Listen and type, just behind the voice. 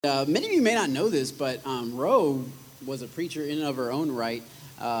Many of you may not know this, but Ro was a preacher in and of her own right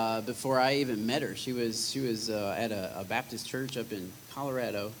before I even met her. She was at a Baptist church up in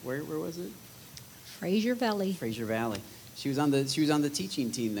Colorado. Where was it? Fraser Valley. Fraser Valley. She was on the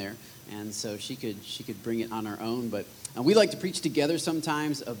teaching team there, and so she could bring it on her own. But we like to preach together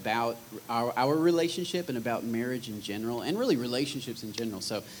sometimes about our relationship and about marriage in general, and really relationships in general.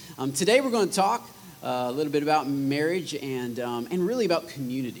 So today we're going to talk a little bit about marriage and really about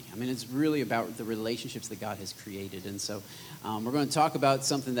community. I mean, it's really about the relationships that God has created. And so we're going to talk about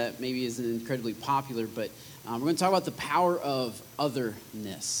something that maybe isn't incredibly popular, but we're going to talk about the power of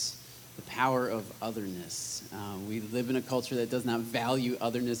otherness. The power of otherness. We live in a culture that does not value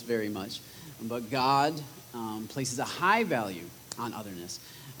otherness very much, but God places a high value on otherness.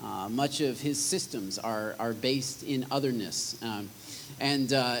 Much of his systems are based in otherness.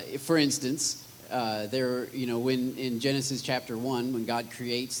 For instance, when in Genesis chapter 1, when God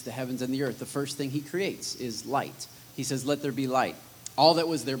creates the heavens and the earth, the first thing he creates is light. He says, "Let there be light." All that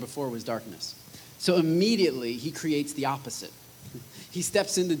was there before was darkness. So immediately he creates the opposite. He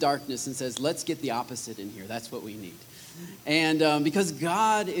steps into darkness and says, "Let's get the opposite in here. That's what we need." And because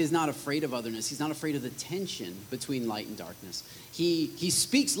God is not afraid of otherness, he's not afraid of the tension between light and darkness. He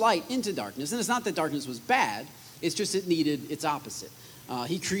speaks light into darkness. And it's not that darkness was bad. It's just it needed its opposite.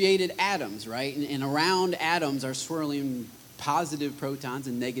 He created atoms, right? And around atoms are swirling positive protons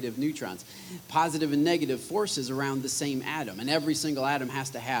and negative neutrons. Positive and negative forces around the same atom. And every single atom has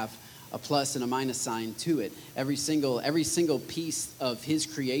to have a plus and a minus sign to it. Every single piece of his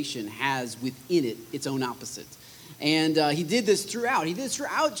creation has within it its own opposite. And he did this throughout. He did this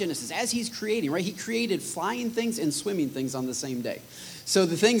throughout Genesis as he's creating, right? He created flying things and swimming things on the same day. So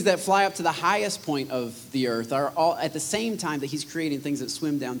the things that fly up to the highest point of the earth are all at the same time that he's creating things that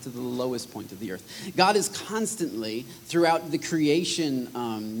swim down to the lowest point of the earth. God is constantly, throughout the creation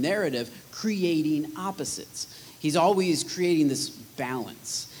narrative, creating opposites. He's always creating this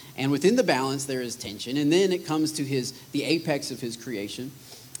balance. And within the balance, there is tension. And then it comes to the apex of his creation.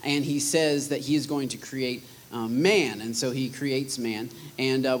 And he says that he is going to create man. And so he creates man.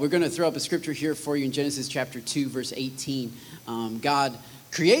 And we're going to throw up a scripture here for you in Genesis chapter 2, verse 18. God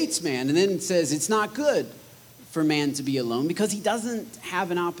creates man and then says it's not good for man to be alone because he doesn't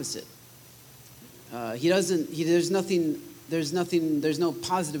have an opposite. There's no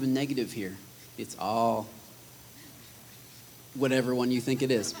positive and negative here. It's all whatever one you think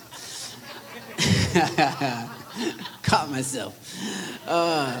it is. Caught myself.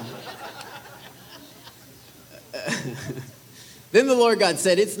 Then the Lord God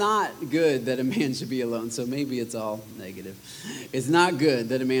said, "It's not good that a man should be alone." So maybe it's all negative. It's not good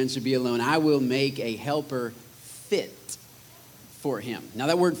that a man should be alone. I will make a helper fit for him. Now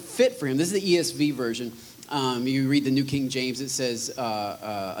that word fit for him, this is the ESV version. You read the New King James, it says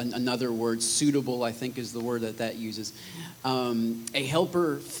another word, suitable, I think is the word that uses. A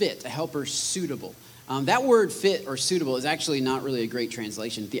helper fit, a helper suitable. That word fit or suitable is actually not really a great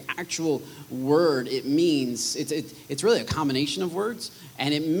translation. The actual word, it means, it's really a combination of words,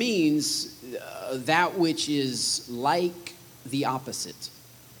 and it means that which is like the opposite.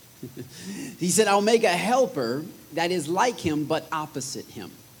 He said, "I'll make a helper that is like him, but opposite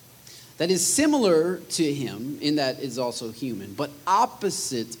him. That is similar to him in that it is also human, but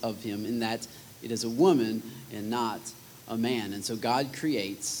opposite of him in that it is a woman and not a man." And so God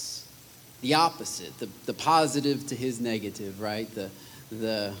creates the opposite, the positive to his negative, right?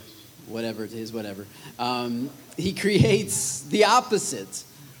 The whatever to his whatever. He creates the opposite.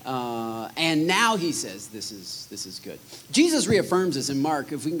 And now he says, this is good. Jesus reaffirms this in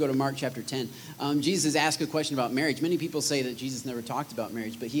Mark. If we can go to Mark chapter 10. Jesus asked a question about marriage. Many people say that Jesus never talked about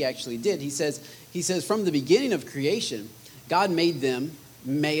marriage, but he actually did. He says, from the beginning of creation, God made them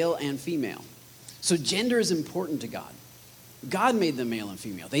male and female. So gender is important to God. God made them male and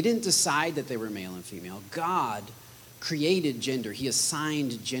female. They didn't decide that they were male and female. God created gender. He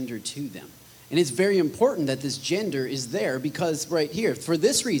assigned gender to them. And it's very important that this gender is there because right here, for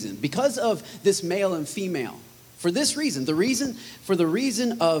this reason, because of this male and female, for this reason, the reason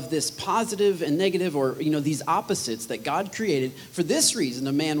of this positive and negative or, these opposites that God created, for this reason,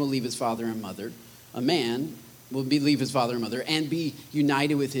 a man will leave his father and mother. A man will leave his father and mother and be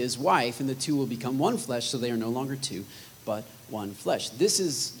united with his wife, and the two will become one flesh, so they are no longer two, but one flesh. This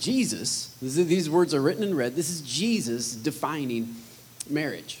is Jesus. These words are written in red. This is Jesus defining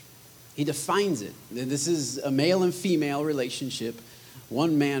marriage. He defines it. This is a male and female relationship,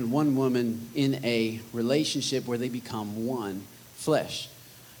 one man, one woman in a relationship where they become one flesh.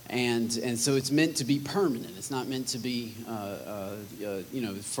 And so it's meant to be permanent. It's not meant to be,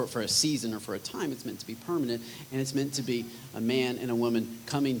 for a season or for a time. It's meant to be permanent, and it's meant to be a man and a woman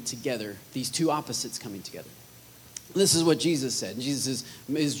coming together, these two opposites coming together. This is what Jesus said. Jesus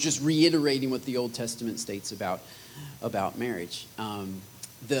is just reiterating what the Old Testament states about marriage.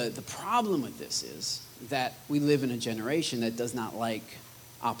 The problem with this is that we live in a generation that does not like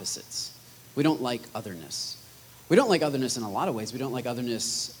opposites. We don't like otherness. We don't like otherness in a lot of ways. We don't like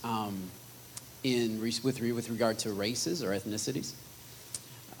otherness with regard to races or ethnicities.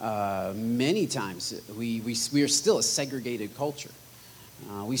 Many times we are still a segregated culture.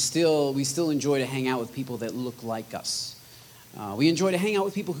 We still enjoy to hang out with people that look like us. We enjoy to hang out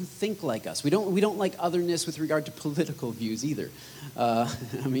with people who think like us. We don't like otherness with regard to political views either.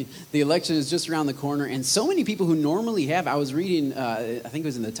 The election is just around the corner, and so many people who normally have, I was reading, I think it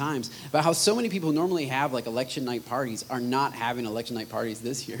was in the Times, about how so many people who normally have like election night parties are not having election night parties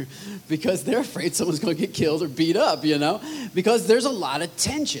this year because they're afraid someone's going to get killed or beat up, because there's a lot of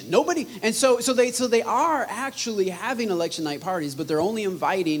tension. So they are actually having election night parties, but they're only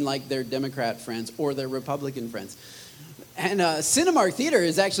inviting like their Democrat friends or their Republican friends. And Cinemark Theater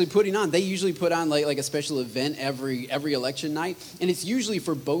is actually putting on, they usually put on like a special event every election night. And it's usually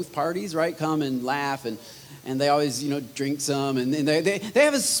for both parties, right? Come and laugh and they always, drink some. And then they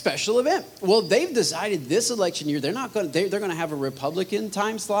have a special event. Well, they've decided this election year, they're going to have a Republican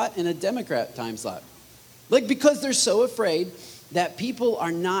time slot and a Democrat time slot. Because they're so afraid that people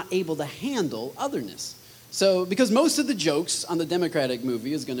are not able to handle otherness. So, because most of the jokes on the Democratic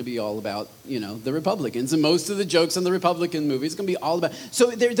movie is going to be all about, the Republicans, and most of the jokes on the Republican movie is going to be all about,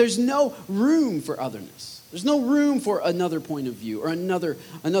 so there's no room for otherness. There's no room for another point of view or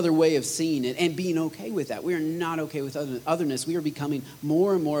another way of seeing it and being okay with that. We are not okay with otherness. We are becoming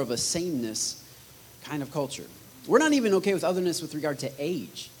more and more of a sameness kind of culture. We're not even okay with otherness with regard to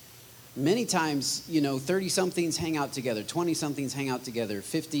age. Many times, 30-somethings hang out together, 20-somethings hang out together,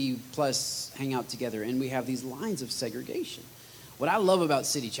 50-plus hang out together, and we have these lines of segregation. What I love about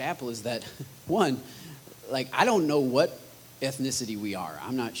City Chapel is that, one, I don't know what ethnicity we are.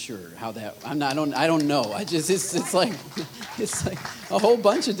 I'm not sure how that. I don't know. It's like a whole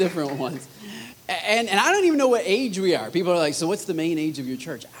bunch of different ones, and I don't even know what age we are. People are like, so what's the main age of your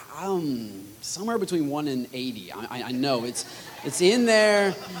church? Somewhere between 1 and 80. I know it's in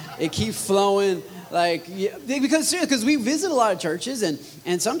there. It keeps flowing. Because we visit a lot of churches,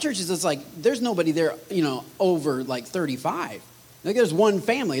 and some churches it's like there's nobody there, over 35. There's one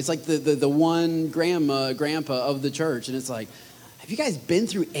family. It's like the one grandpa of the church, and it's like, have you guys been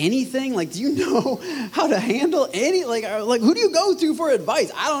through anything? Do you know how to handle any, who do you go to for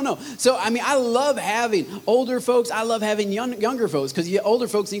advice? I don't know. So, I love having older folks. I love having younger folks because older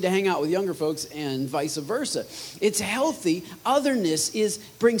folks need to hang out with younger folks and vice versa. It's healthy. Otherness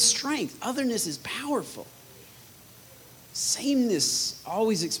brings strength. Otherness is powerful. Sameness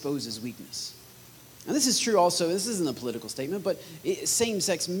always exposes weakness. And this is true also, this isn't a political statement, but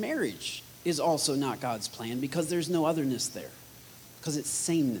same-sex marriage is also not God's plan because there's no otherness there. Because it's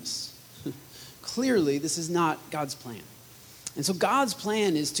sameness. Clearly, this is not God's plan. And so God's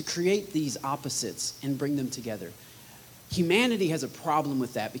plan is to create these opposites and bring them together. Humanity has a problem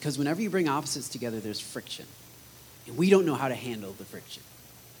with that because whenever you bring opposites together, there's friction. And we don't know how to handle the friction.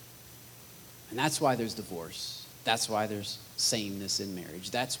 And that's why there's divorce. That's why there's sameness in marriage.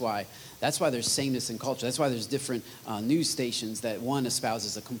 That's why there's sameness in culture. That's why there's different news stations that one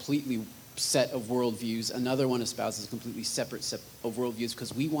espouses a completely set of worldviews, another one espouses a completely separate set of worldviews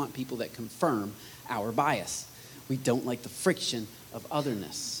because we want people that confirm our bias. We don't like the friction of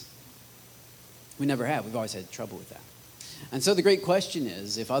otherness. We never have. We've always had trouble with that. And so the great question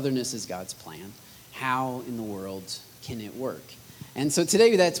is, if otherness is God's plan, how in the world can it work? And so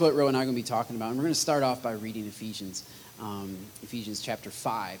today that's what Ro and I are going to be talking about. And we're going to start off by reading Ephesians chapter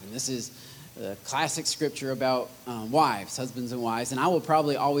 5. And this is a classic scripture about wives, husbands and wives. And I will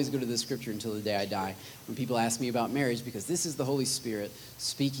probably always go to this scripture until the day I die when people ask me about marriage, because this is the Holy Spirit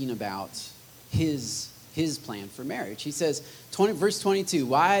speaking about his plan for marriage. He says, verse 22,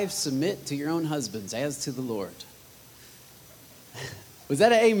 wives, submit to your own husbands as to the Lord. Was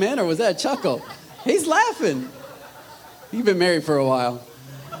that an amen or was that a chuckle? He's laughing. You've been married for a while.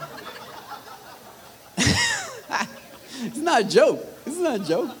 It's not a joke. It's not a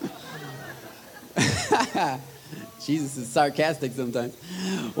joke. Jesus is sarcastic sometimes.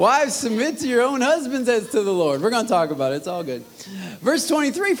 Wives, submit to your own husbands as to the Lord. We're going to talk about it. It's all good. Verse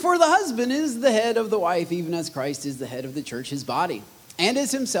 23, for the husband is the head of the wife, even as Christ is the head of the church, his body, and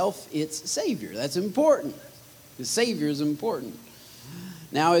is himself its Savior. That's important. The Savior is important.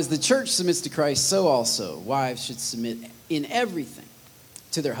 Now, as the church submits to Christ, so also wives should submit in everything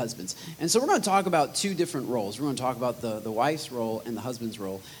to their husbands. And so we're going to talk about two different roles. We're going to talk about the wife's role and the husband's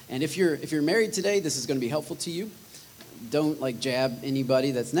role. And if you're married today, this is going to be helpful to you. Don't jab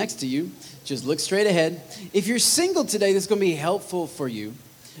anybody that's next to you. Just look straight ahead. If you're single today, this is going to be helpful for you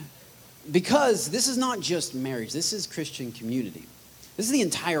because this is not just marriage. This is Christian community. This is the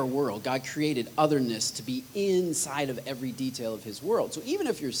entire world. God created otherness to be inside of every detail of his world. So even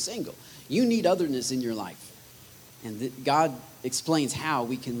if you're single, you need otherness in your life. And God explains how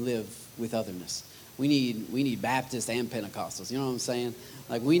we can live with otherness. We need Baptists and Pentecostals. You know what I'm saying?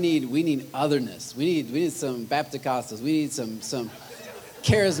 We need otherness. We need some Bapticostals. We need some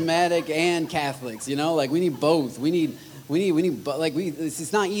charismatic and Catholics. We need both.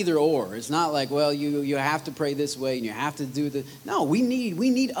 It's not either or. It's not you have to pray this way and you have to do the. No, we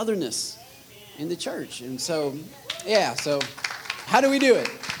need otherness in the church. And so, so how do we do it?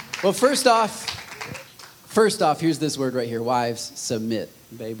 Well, first off, here's this word right here. Wives, submit.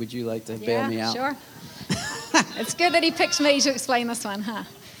 Babe, would you like to bail me out? Sure. It's good that he picked me to explain this one, huh?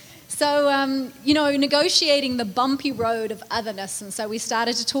 So, negotiating the bumpy road of otherness. And so we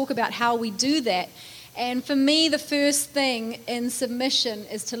started to talk about how we do that. And for me, the first thing in submission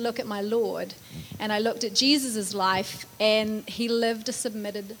is to look at my Lord. And I looked at Jesus' life, and he lived a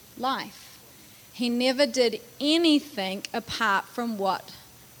submitted life. He never did anything apart from what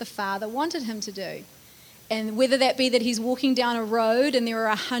the Father wanted him to do. And whether that be that he's walking down a road and there are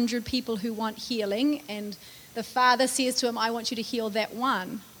 100 people who want healing, and the Father says to him, I want you to heal that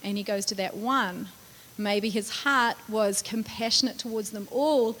one. And he goes to that one. Maybe his heart was compassionate towards them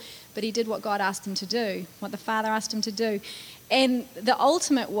all, but he did what God asked him to do, what the Father asked him to do. And the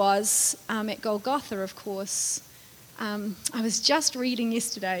ultimate was at Golgotha, of course. I was just reading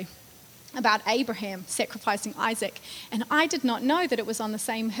yesterday about Abraham sacrificing Isaac, and I did not know that it was on the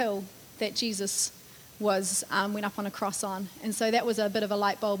same hill that Jesus went up on a cross on. And so that was a bit of a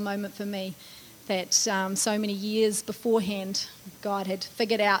light bulb moment for me, that so many years beforehand, God had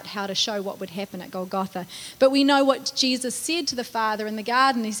figured out how to show what would happen at Golgotha. But we know what Jesus said to the Father in the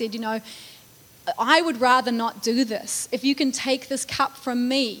garden. He said, I would rather not do this. If you can take this cup from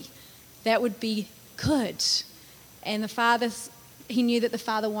me, that would be good. And the Father, he knew that the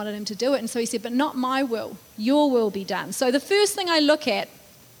Father wanted him to do it. And so he said, but not my will, your will be done. So the first thing I look at,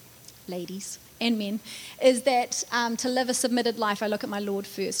 ladies and men, is that to live a submitted life, I look at my Lord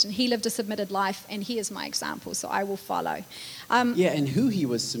first. And he lived a submitted life, and he is my example, so I will follow. And who he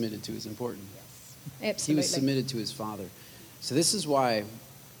was submitted to is important. Yes, absolutely. He was submitted to his Father. So this is why,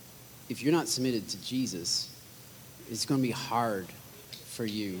 if you're not submitted to Jesus, it's going to be hard for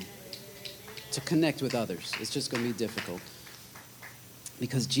you to connect with others. It's just going to be difficult.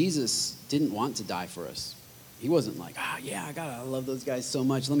 Because Jesus didn't want to die for us. He wasn't like, I love those guys so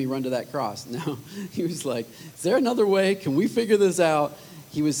much. Let me run to that cross. No, he was like, is there another way? Can we figure this out?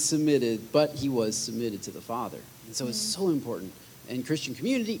 He was submitted, but he was submitted to the Father. And so it's so important in Christian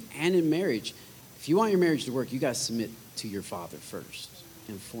community and in marriage. If you want your marriage to work, you got to submit to your Father first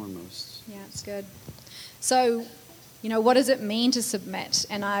and foremost. Yeah, it's good. So, what does it mean to submit?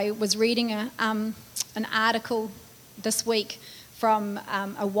 And I was reading an article this week from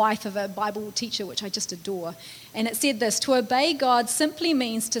a wife of a Bible teacher, which I just adore. And it said this: to obey God simply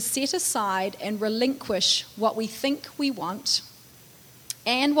means to set aside and relinquish what we think we want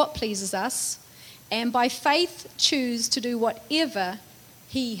and what pleases us, and by faith choose to do whatever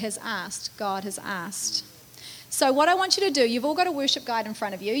he has asked, God has asked. So what I want you to do, you've all got a worship guide in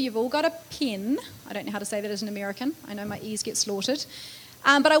front of you. You've all got a pen. I don't know how to say that as an American. I know my ears get slaughtered.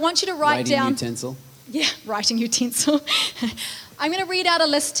 But I want you to write down... Writing utensil. Yeah, writing utensil. I'm going to read out a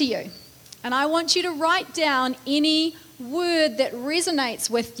list to you. And I want you to write down any word that resonates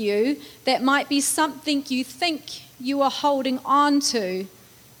with you that might be something you think you are holding on to,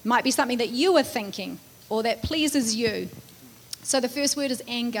 might be something that you are thinking or that pleases you. So the first word is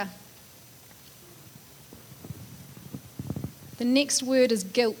anger. The next word is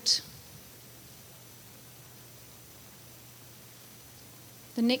guilt.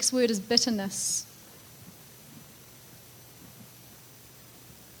 The next word is bitterness.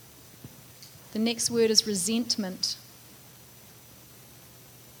 The next word is resentment.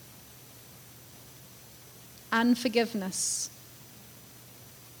 Unforgiveness.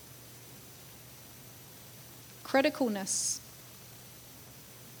 Criticalness.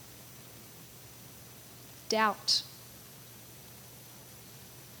 Doubt.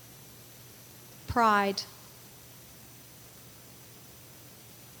 Pride.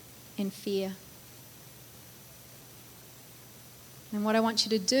 And fear. And what I want you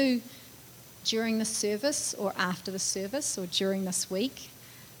to do during the service or after the service or during this week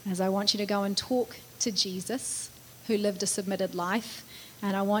is I want you to go and talk to Jesus, who lived a submitted life,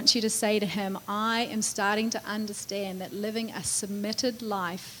 And I want you to say to him, I am starting to understand that living a submitted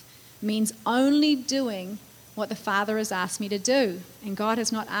life means only doing what the Father has asked me to do. And God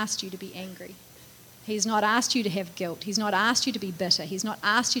has not asked you to be angry. He's not asked you to have guilt. He's not asked you to be bitter. He's not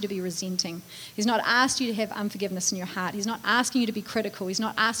asked you to be resenting. He's not asked you to have unforgiveness in your heart. He's not asking you to be critical. He's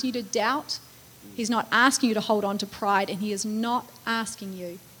not asking you to doubt. He's not asking you to hold on to pride. And he is not asking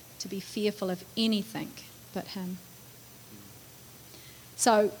you to be fearful of anything but him.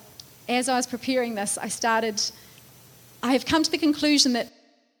 So as I was preparing this, I have come to the conclusion that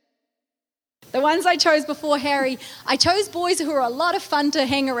the ones I chose before Harry, I chose boys who were a lot of fun to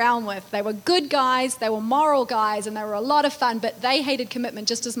hang around with. They were good guys, they were moral guys, and they were a lot of fun, but they hated commitment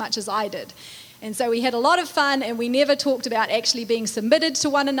just as much as I did. And so we had a lot of fun, and we never talked about actually being submitted to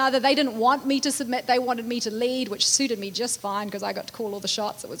one another. They didn't want me to submit. They wanted me to lead, which suited me just fine because I got to call all the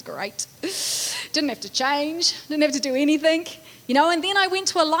shots. It was great. Didn't have to change. Didn't have to do anything. And then I went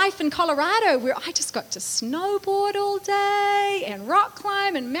to a life in Colorado where I just got to snowboard all day and rock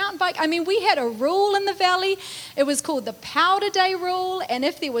climb and mountain bike. I mean, we had a rule in the valley. It was called the powder day rule. And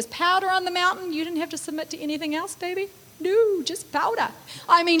if there was powder on the mountain, you didn't have to submit to anything else, baby. No, just powder.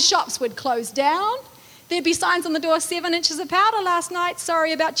 I mean, shops would close down. There'd be signs on the door, 7 inches of powder last night.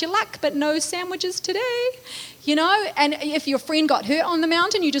 Sorry about your luck, but no sandwiches today. And if your friend got hurt on the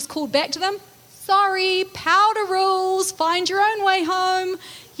mountain, you just called back to them. Sorry, powder rules. Find your own way home.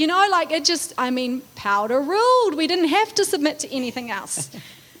 Powder ruled. We didn't have to submit to anything else.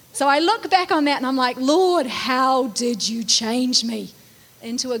 So I look back on that and I'm like, Lord, how did you change me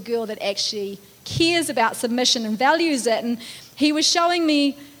into a girl that actually cares about submission and values it? And he was showing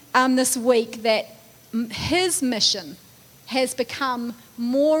me this week that his mission has become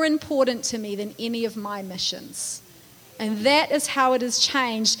more important to me than any of my missions. And that is how it has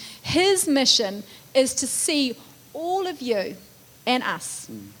changed. His mission is to see all of you and us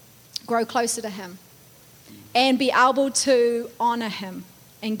grow closer to him and be able to honor him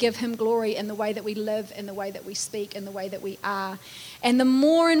and give him glory in the way that we live, in the way that we speak, in the way that we are. And the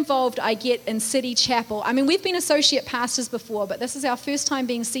more involved I get in City Chapel, I mean, we've been associate pastors before, but this is our first time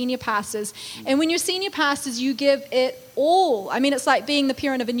being senior pastors. And when you're senior pastors, you give it all. I mean, it's like being the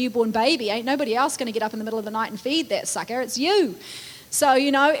parent of a newborn baby. Ain't nobody else going to get up in the middle of the night and feed that sucker. It's you. So,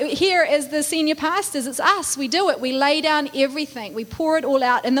 here as the senior pastors, it's us. We do it. We lay down everything. We pour it all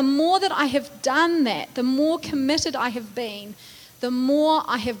out. And the more that I have done that, the more committed I have been, the more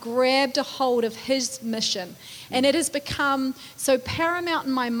I have grabbed a hold of his mission. And it has become so paramount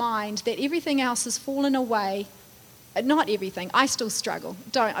in my mind that everything else has fallen away. Not everything. I still struggle.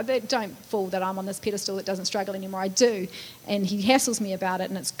 Don't fool that I'm on this pedestal that doesn't struggle anymore. I do. And he hassles me about it,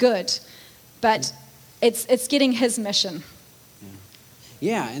 and it's good. But it's getting his mission.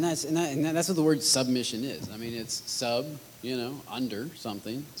 Yeah, and that's what the word submission is. I mean, it's sub, under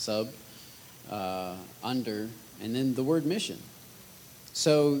something, under, and then the word mission.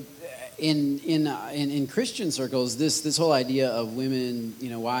 So in Christian circles, this whole idea of women,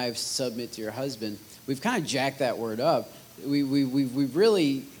 wives submit to your husband, we've kind of jacked that word up. We've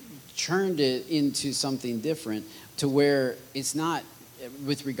really churned it into something different to where it's not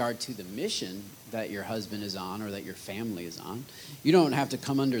with regard to the mission that your husband is on or that your family is on. You don't have to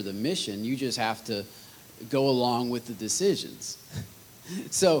come under the mission. You just have to go along with the decisions.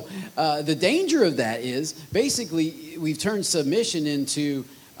 So the danger of that is basically we've turned submission into,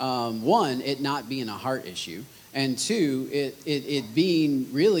 one, it not being a heart issue, and two, it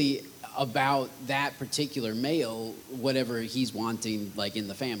being really about that particular male, whatever he's wanting, like in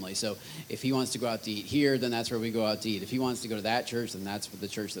the family. So if he wants to go out to eat here, then that's where we go out to eat. If he wants to go to that church, then that's the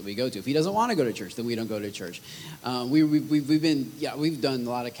church that we go to. If he doesn't want to go to church, then we don't go to church. We've done a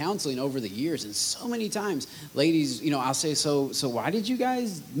lot of counseling over the years, and so many times, ladies, I'll say, so why did you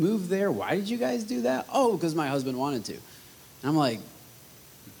guys move there? Why did you guys do that? Oh, because my husband wanted to. And I'm like,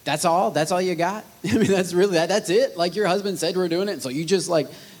 that's all you got? I mean, that's it. Like your husband said we're doing it, and so you just like,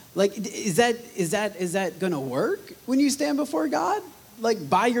 is that gonna work when you stand before God? Like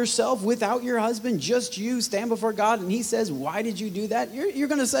by yourself, without your husband, just you stand before God, and He says, "Why did you do that?" You're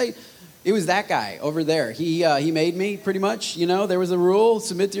gonna say, "It was that guy over there. He made me pretty much. There was a rule: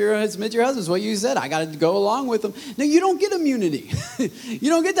 submit to your husband." It's what you said. I got to go along with him. No, you don't get immunity. You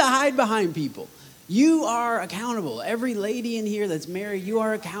don't get to hide behind people. You are accountable. Every lady in here that's married, you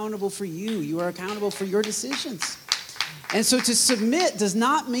are accountable for you. You are accountable for your decisions. And so to submit does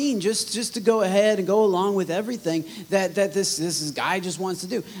not mean just to go ahead and go along with everything that this guy just wants to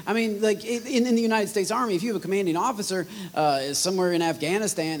do. I mean, like in the United States Army, if you have a commanding officer somewhere in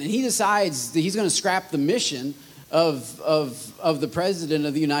Afghanistan and he decides that he's going to scrap the mission of the president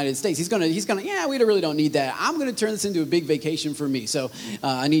of the United States. He's gonna, yeah, we really don't need that. I'm gonna turn this into a big vacation for me. So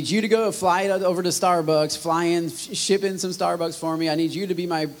I need you to go fly over to Starbucks, fly in, ship in some Starbucks for me. I need you to be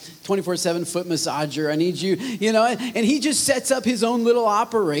my 24/7 foot massager. I need you, and he just sets up his own little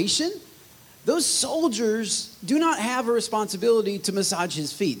operation. Those soldiers do not have a responsibility to massage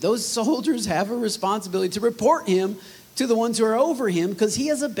his feet. Those soldiers have a responsibility to report him to the ones who are over him because he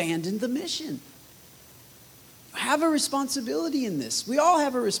has abandoned the mission. Have a responsibility in this. We all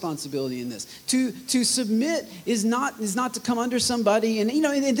have a responsibility in this. To submit is not to come under somebody. And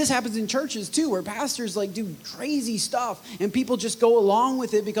and this happens in churches too, where pastors do crazy stuff and people just go along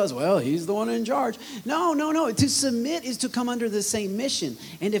with it because, well, he's the one in charge. No. To submit is to come under the same mission.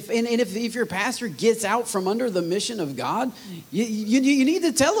 And if your pastor gets out from under the mission of God, you need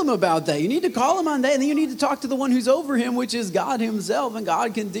to tell him about that. You need to call him on that, and then you need to talk to the one who's over him, which is God himself, and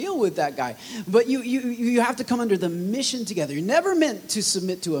God can deal with that guy. But you have to come under the mission together. You're never meant to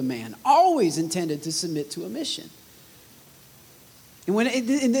submit to a man, always intended to submit to a mission. And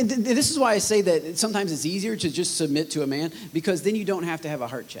this is why I say that sometimes it's easier to just submit to a man, because then you don't have to have a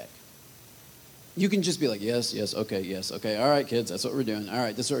heart check. You can just be like, yes, okay, all right, kids, that's what we're doing. All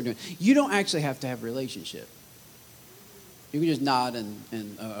right, that's what we're doing. You don't actually have to have a relationship. You can just nod and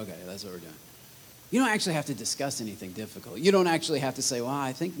okay, that's what we're doing. You don't actually have to discuss anything difficult. You don't actually have to say, well,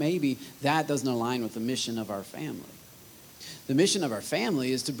 I think maybe that doesn't align with the mission of our family. The mission of our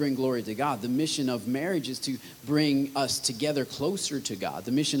family is to bring glory to God. The mission of marriage is to bring us together closer to God.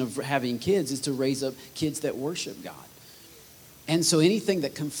 The mission of having kids is to raise up kids that worship God. And so anything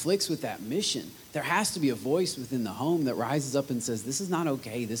that conflicts with that mission, there has to be a voice within the home that rises up and says, this is not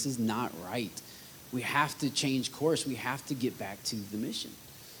okay. This is not right. We have to change course. We have to get back to the mission.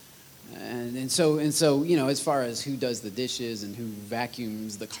 And so as far as who does the dishes and who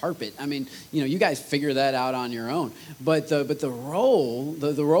vacuums the carpet, I mean, you guys figure that out on your own. But the role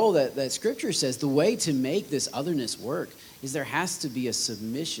that Scripture says, the way to make this otherness work is there has to be a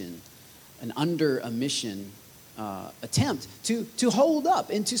submission, an under a mission attempt to hold up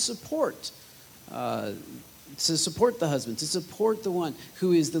and to support the husband, to support the one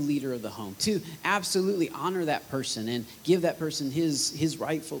who is the leader of the home, to absolutely honor that person and give that person his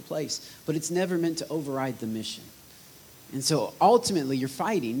rightful place. But it's never meant to override the mission. And so ultimately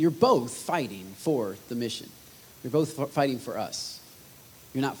you're both fighting for the mission. You're both fighting for us.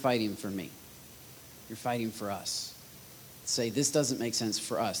 You're not fighting for me. You're fighting for us. Say, this doesn't make sense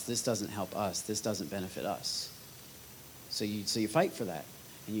for us. This doesn't help us. This doesn't benefit us. So you fight for that.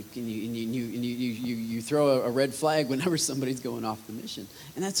 And you throw a red flag whenever somebody's going off the mission.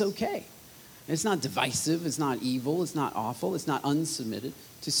 And that's okay. It's not divisive. It's not evil. It's not awful. It's not unsubmitted.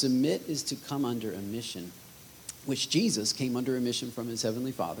 To submit is to come under a mission, which Jesus came under a mission from his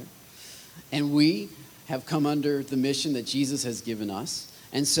heavenly Father. And we have come under the mission that Jesus has given us.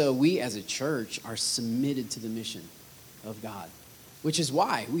 And so we as a church are submitted to the mission of God, which is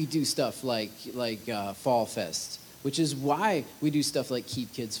why we do stuff like Fall Fest, which is why we do stuff like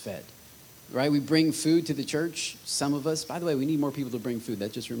Keep Kids Fed, right? We bring food to the church. Some of us, by the way, we need more people to bring food.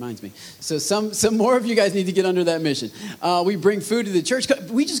 That just reminds me. So some more of you guys need to get under that mission. We bring food to the church.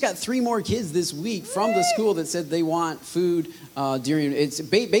 We just got 3 more kids this week from the school that said they want food during. It's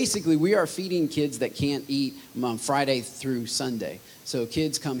basically we are feeding kids that can't eat Friday through Sunday. So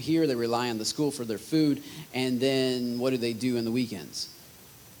kids come here, they rely on the school for their food, and then what do they do in the weekends?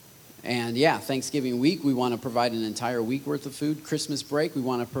 And Thanksgiving week, we want to provide an entire week worth of food. Christmas break, we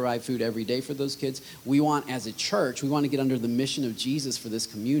want to provide food every day for those kids. We want, as a church, we want to get under the mission of Jesus for this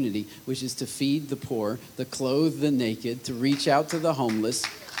community, which is to feed the poor, to clothe the naked, to reach out to the homeless,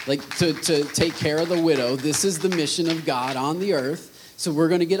 to take care of the widow. This is the mission of God on the earth. So we're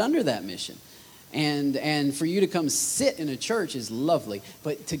going to get under that mission. And for you to come sit in a church is lovely,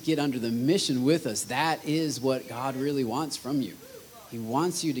 but to get under the mission with us, that is what God really wants from you. He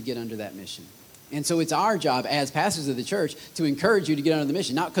wants you to get under that mission. And so it's our job as pastors of the church to encourage you to get under the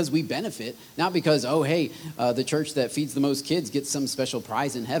mission, not because we benefit, not because, the church that feeds the most kids gets some special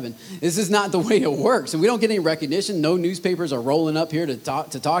prize in heaven. This is not the way it works. And we don't get any recognition. No newspapers are rolling up here to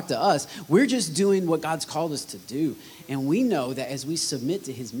talk to us. We're just doing what God's called us to do. And we know that as we submit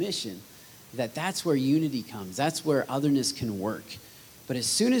to his mission, that's where unity comes. That's where otherness can work. But as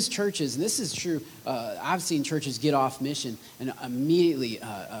soon as churches, and this is true, I've seen churches get off mission and immediately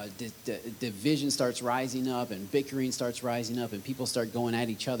division starts rising up and bickering starts rising up and people start going at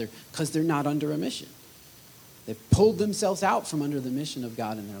each other because they're not under a mission. They've pulled themselves out from under the mission of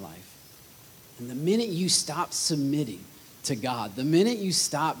God in their life. And the minute you stop submitting to God, the minute you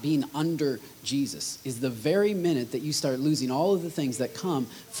stop being under Jesus is the very minute that you start losing all of the things that come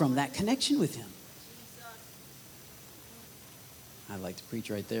from that connection with him. I'd like to preach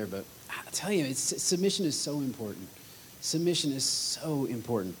right there, but I'll tell you, submission is so important. Submission is so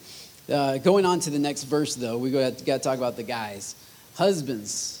important. Going on to the next verse, though, we got to talk about the guys.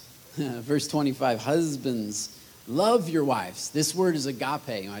 Husbands, verse 25, husbands, love your wives. This word is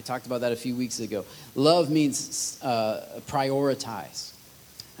agape. I talked about that a few weeks ago. Love means prioritize.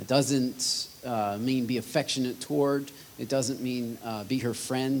 It doesn't mean be affectionate toward. It doesn't mean be her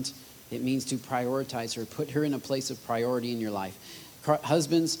friend. It means to prioritize her, put her in a place of priority in your life.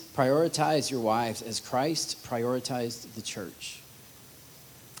 Husbands, prioritize your wives as Christ prioritized the church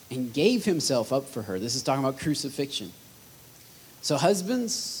and gave himself up for her. This is talking about crucifixion. So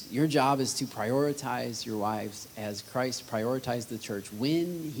husbands, your job is to prioritize your wives as Christ prioritized the church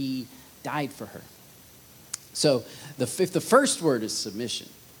when he died for her. So if the first word is submission,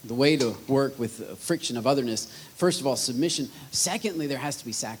 the way to work with the friction of otherness, first of all, submission. Secondly, there has to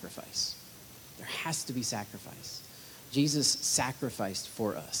be sacrifice. There has to be sacrifice. Jesus sacrificed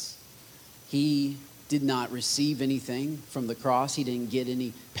for us. He did not receive anything from the cross. He didn't get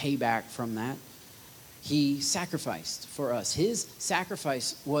any payback from that. He sacrificed for us. His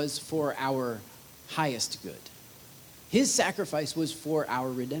sacrifice was for our highest good. His sacrifice was for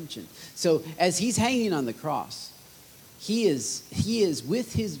our redemption. So as he's hanging on the cross, he is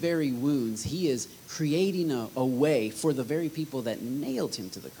with his very wounds, he is creating a way for the very people that nailed him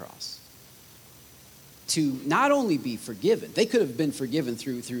to the cross to not only be forgiven. They could have been forgiven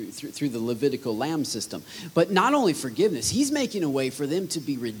through the Levitical lamb system, but not only forgiveness, he's making a way for them to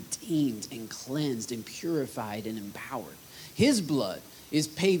be redeemed and cleansed and purified and empowered. His blood is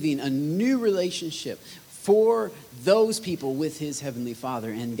paving a new relationship for those people with his heavenly Father.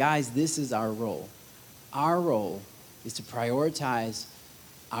 And guys, this is our role. Our role is to prioritize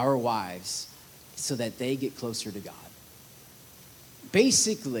our wives so that they get closer to God.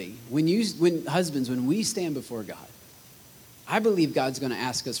 Basically, when we stand before God, I believe God's going to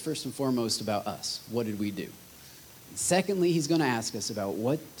ask us first and foremost about us. What did we do? And secondly, he's going to ask us about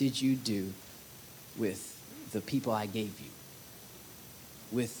what did you do with the people I gave you,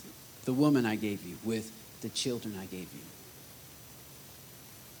 with the woman I gave you, with the children I gave you.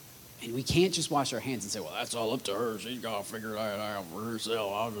 And we can't just wash our hands and say, well, that's all up to her. She's got to figure that out for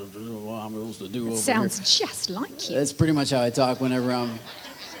herself. I'll just do what I'm supposed to do over here. Sounds just like you. That's pretty much how I talk whenever I'm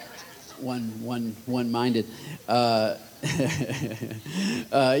one-minded.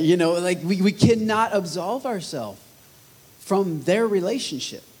 We cannot absolve ourselves from their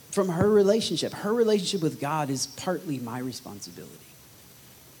relationship, from her relationship. Her relationship with God is partly my responsibility.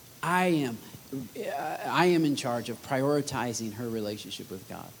 I am in charge of prioritizing her relationship with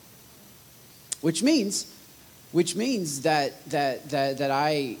God. Which means that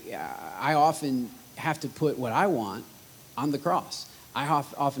I often have to put what I want on the cross. I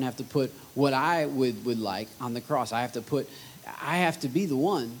often have to put what I would like on the cross. I have to be the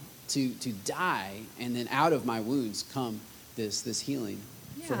one to die, and then out of my wounds come this healing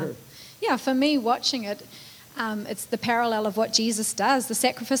for her. Yeah, for me, watching it, it's the parallel of what Jesus does. The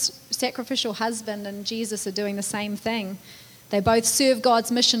sacrificial husband and Jesus are doing the same thing. They both serve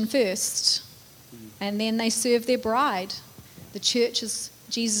God's mission first. And then they serve their bride. The church is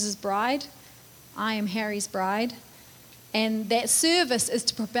Jesus' bride. I am Harry's bride. And that service is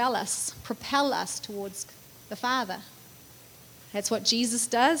to propel us towards the Father. That's what Jesus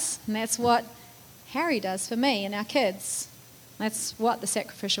does, and that's what Harry does for me and our kids. That's what the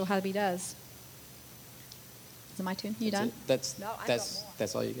sacrificial hubby does. Is it my turn? You done? That's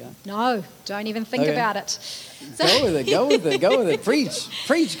all you got? No, don't even think about it. So, go with it.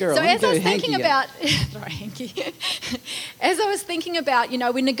 Preach, girl. So as I was thinking about, as I was thinking about,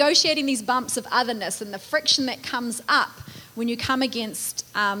 we're negotiating these bumps of otherness and the friction that comes up when you come against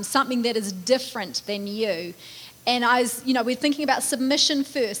something that is different than you. And we're thinking about submission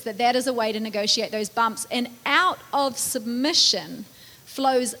first, that is a way to negotiate those bumps. And out of submission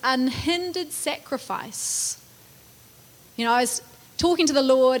flows unhindered sacrifice. I was talking to the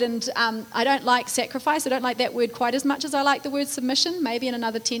Lord, and I don't like sacrifice. I don't like that word quite as much as I like the word submission. Maybe in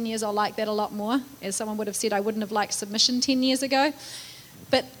another 10 years I'll like that a lot more. As someone would have said, I wouldn't have liked submission 10 years ago.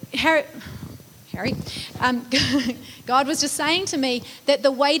 But Harry, God was just saying to me that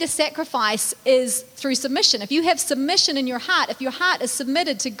the way to sacrifice is through submission. If you have submission in your heart, if your heart is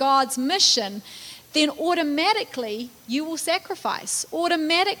submitted to God's mission, then automatically you will sacrifice.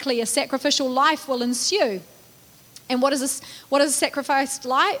 Automatically a sacrificial life will ensue. And what is a sacrificed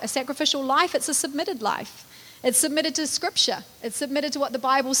life? A sacrificial life, it's a submitted life. It's submitted to Scripture. It's submitted to what the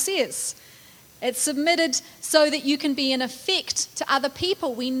Bible says. It's submitted so that you can be an effect to other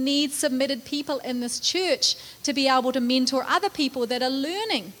people. We need submitted people in this church to be able to mentor other people that are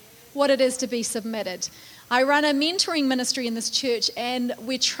learning what it is to be submitted. I run a mentoring ministry in this church, and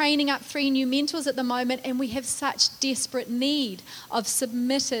we're training up 3 new mentors at the moment, and we have such desperate need of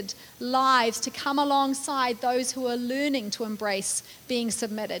submitted lives to come alongside those who are learning to embrace being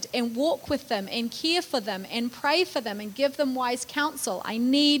submitted and walk with them and care for them and pray for them and give them wise counsel. I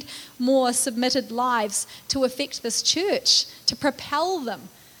need more submitted lives to affect this church, to propel them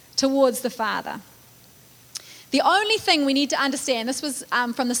towards the Father. The only thing we need to understand, this was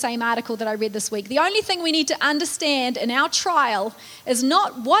from the same article that I read this week, the only thing we need to understand in our trial is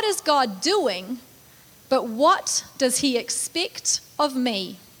not what is God doing, but what does he expect of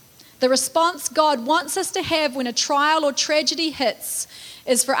me? The response God wants us to have when a trial or tragedy hits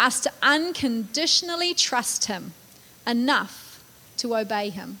is for us to unconditionally trust him enough to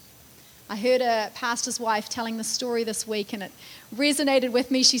obey him. I heard a pastor's wife telling the story this week, and it resonated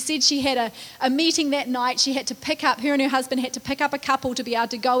with me. She said she had a meeting that night. She had to pick up, her and her husband had to pick up a couple to be able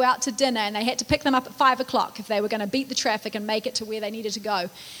to go out to dinner, and they had to pick them up at 5 o'clock if they were going to beat the traffic and make it to where they needed to go.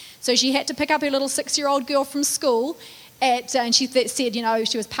 So she had to pick up her little 6-year-old girl from school, and she said, you know,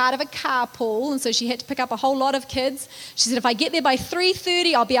 she was part of a carpool, and so she had to pick up a whole lot of kids. She said, if I get there by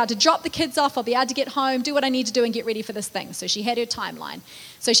 3:30, I'll be able to drop the kids off, I'll be able to get home, do what I need to do and get ready for this thing. So she had her timeline.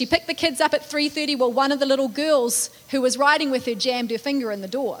 So she picked the kids up at 3:30. Well, one of the little girls who was riding with her jammed her finger in the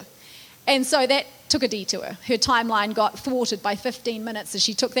door. And so that took a detour. Her timeline got thwarted by 15 minutes as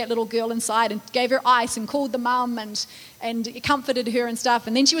she took that little girl inside and gave her ice and called the mum and comforted her and stuff.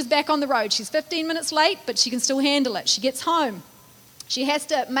 And then she was back on the road. She's 15 minutes late, but she can still handle it. She gets home. She has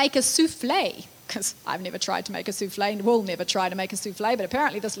to make a souffle, because I've never tried to make a souffle and will never try to make a souffle, but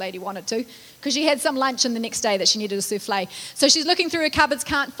apparently this lady wanted to, because she had some lunch in the next day that she needed a souffle. So she's looking through her cupboards,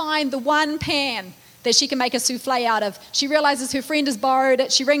 can't find the one pan that she can make a souffle out of. She realizes her friend has borrowed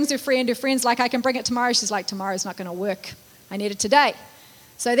it. She rings her friend. Her friend's like, I can bring it tomorrow. She's like, tomorrow's not going to work. I need it today.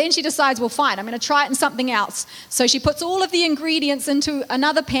 So then she decides, well, fine, I'm going to try it in something else. So she puts all of the ingredients into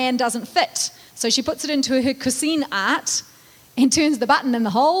another pan, doesn't fit. So she puts it into her cuisine art and turns the button, and the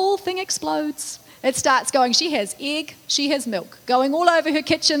whole thing explodes. It starts going. She has egg, she has milk, going all over her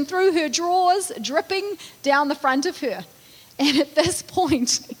kitchen, through her drawers, dripping down the front of her. And at this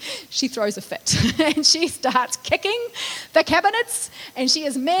point, she throws a fit and she starts kicking the cabinets, and she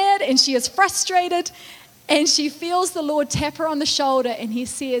is mad and she is frustrated, and she feels the Lord tap her on the shoulder, and he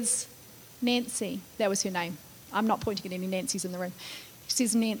says, Nancy, that was her name. I'm not pointing at any Nancys in the room. He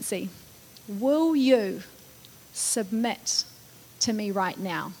says, Nancy, will you submit to me right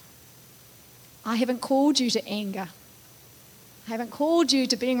now? I haven't called you to anger. I haven't called you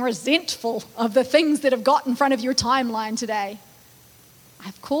to being resentful of the things that have got in front of your timeline today.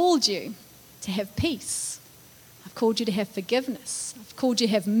 I've called you to have peace. I've called you to have forgiveness. I've called you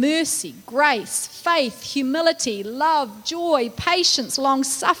to have mercy, grace, faith, humility, love, joy, patience,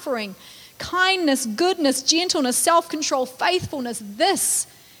 long-suffering, kindness, goodness, gentleness, self-control, faithfulness. This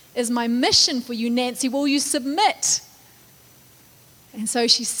is my mission for you, Nancy. Will you submit? And so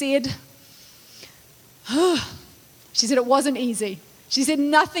she said, She said it wasn't easy. She said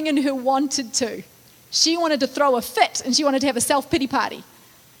nothing in her wanted to. She wanted to throw a fit, and she wanted to have a self-pity party.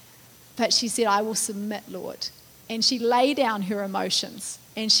 But she said, I will submit, Lord. And she lay down her emotions,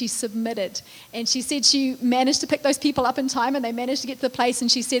 and she submitted. And she said she managed to pick those people up in time, and they managed to get to the place.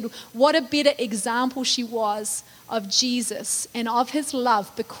 And she said what a better example she was of Jesus and of his love,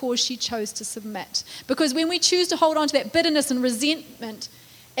 because she chose to submit. Because when we choose to hold on to that bitterness and resentment,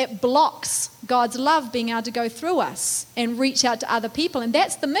 it blocks God's love being able to go through us and reach out to other people. And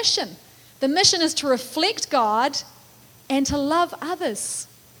that's the mission. The mission is to reflect God and to love others.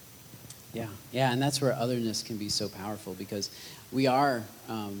 Yeah, and that's where otherness can be so powerful, because we are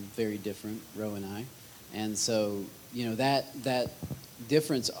very different, Ro and I. And so, you know, that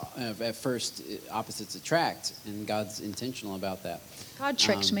difference at first, opposites attract, and God's intentional about that. God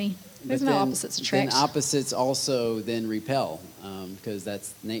tricked me. There's no opposites attract. Then opposites also then repel, because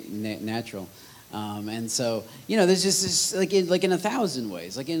that's natural. And so, you know, there's just this, like in 1,000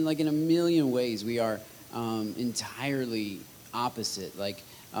 ways, like in a million ways, we are entirely opposite. Like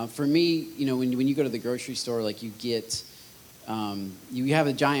for me, you know, when you go to the grocery store, like you get, you have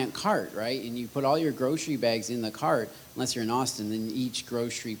a giant cart, right? And you put all your grocery bags in the cart. Unless you're in Austin, then each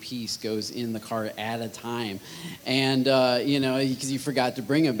grocery piece goes in the cart at a time. And, you know, because you forgot to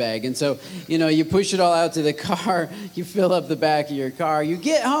bring a bag. And so, you know, you push it all out to the car, you fill up the back of your car, you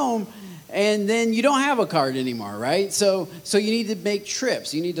get home, and then you don't have a cart anymore, right? So you need to make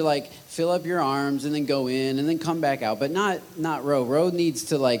trips. You need to, like, fill up your arms and then go in and then come back out, but not Ro. Ro needs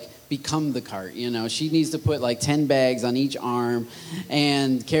to like become the cart, you know. She needs to put like 10 bags on each arm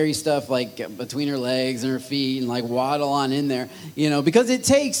and carry stuff like between her legs and her feet and like waddle on in there, you know, because it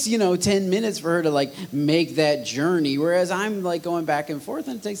takes, 10 minutes for her to like make that journey, whereas I'm like going back and forth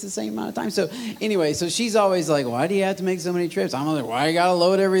and it takes the same amount of time. So anyway, so she's always like, why do you have to make so many trips? I'm like, why you gotta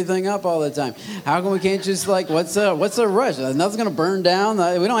load everything up all the time? How come we can't just like, what's the rush? Nothing's gonna burn down.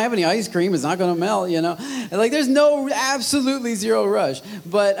 We don't have any ice cream. It's not gonna melt, you know. And like there's absolutely zero rush.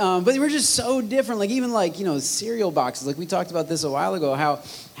 But we're just so different. Like even like, cereal boxes. Like we talked about this a while ago,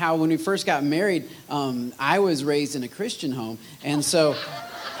 how when we first got married, I was raised in a Christian home. And so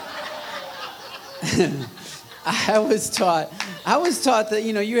I was taught that,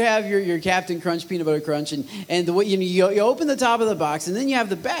 you have your Captain Crunch peanut butter crunch and the way, you open the top of the box and then you have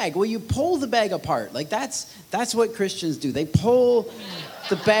the bag. Well, you pull the bag apart. Like that's what Christians do. They pull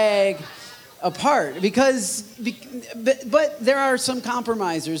the bag apart but there are some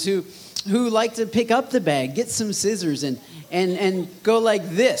compromisers who like to pick up the bag, get some scissors and go like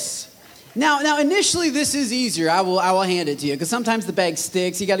this. Now initially this is easier. I will hand it to you because sometimes the bag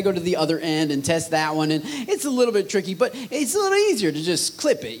sticks. You got to go to the other end and test that one, and it's a little bit tricky, but it's a little easier to just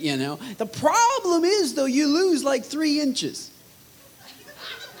clip it, The problem is though, you lose like 3 inches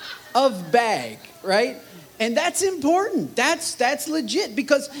of bag, right? And that's important. That's legit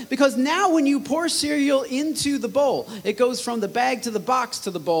because now when you pour cereal into the bowl, it goes from the bag to the box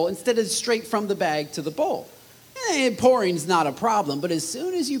to the bowl instead of straight from the bag to the bowl. And pouring's not a problem, but as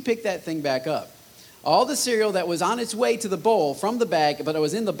soon as you pick that thing back up, all the cereal that was on its way to the bowl from the bag, but it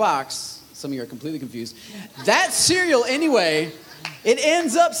was in the box, some of you are completely confused, that cereal anyway, it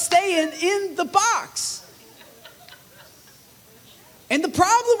ends up staying in the box. And the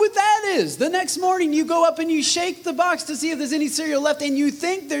problem with that is, the next morning you go up and you shake the box to see if there's any cereal left, and you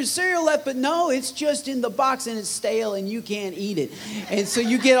think there's cereal left, but no, it's just in the box and it's stale and you can't eat it. And so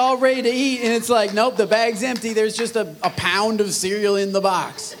you get all ready to eat and it's like, nope, the bag's empty. There's just a pound of cereal in the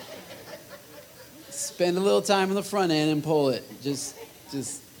box. Spend a little time on the front end and pull it. Just.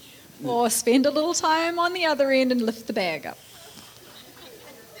 Or spend a little time on the other end and lift the bag up.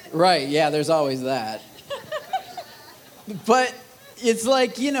 Right, yeah, there's always that. But it's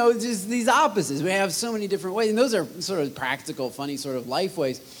like, just these opposites. We have so many different ways. And those are sort of practical, funny sort of life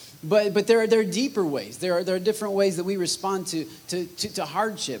ways. But there are deeper ways. There are different ways that we respond to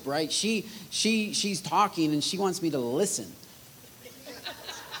hardship, right? She's talking and she wants me to listen.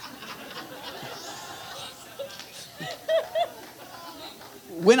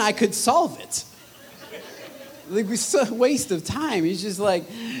 When I could solve it. Like, it's a waste of time. It's just like,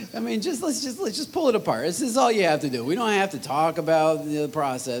 let's just pull it apart. This is all you have to do. We don't have to talk about the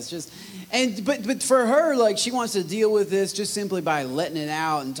process. But for her, like, she wants to deal with this just simply by letting it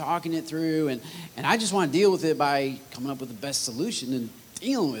out and talking it through. And I just want to deal with it by coming up with the best solution and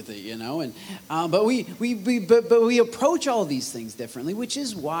dealing with it, And but we approach all these things differently, which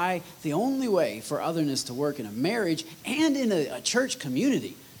is why the only way for otherness to work in a marriage and in a church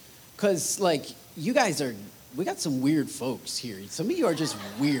community, because like you guys are. We got some weird folks here. Some of you are just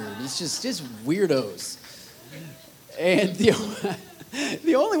weird. It's just weirdos. And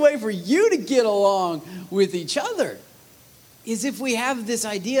the only way for you to get along with each other is if we have this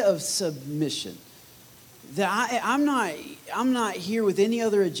idea of submission. That I'm not here with any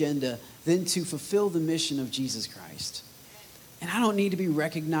other agenda than to fulfill the mission of Jesus Christ. And I don't need to be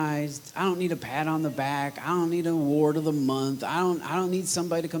recognized. I don't need a pat on the back. I don't need an award of the month. I don't need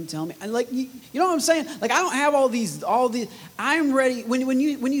somebody to come tell me. Like, you know what I'm saying? Like, I don't have all these. I'm ready. When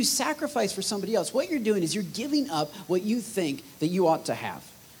you sacrifice for somebody else, what you're doing is you're giving up what you think that you ought to have.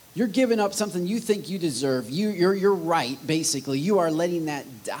 You're giving up something you think you deserve. You're right, basically. You are letting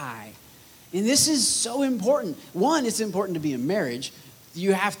that die. And this is so important. One, it's important to be in marriage.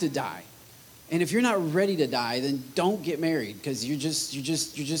 You have to die. And if you're not ready to die, then don't get married because you're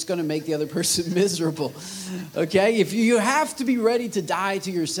just going to make the other person miserable. Okay? If you have to be ready to die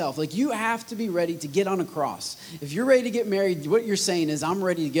to yourself, like you have to be ready to get on a cross. If you're ready to get married, what you're saying is, I'm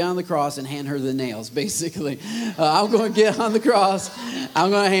ready to get on the cross and hand her the nails. Basically, I'm going to get on the cross. I'm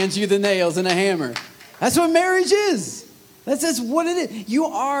going to hand you the nails and a hammer. That's what marriage is. That's what it is. You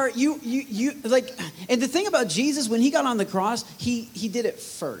like, and the thing about Jesus, when he got on the cross, he did it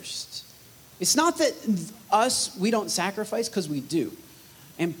first. It's not that we don't sacrifice, because we do.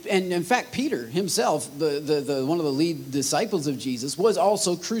 And in fact, Peter himself, the one of the lead disciples of Jesus, was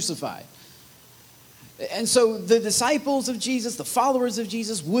also crucified. And so the disciples of Jesus, the followers of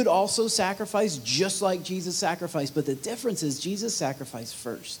Jesus, would also sacrifice just like Jesus sacrificed. But the difference is Jesus sacrificed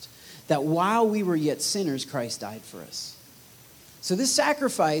first. That while we were yet sinners, Christ died for us. So this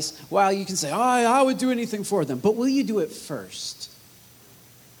sacrifice, while you can say, oh, I would do anything for them, but will you do it first?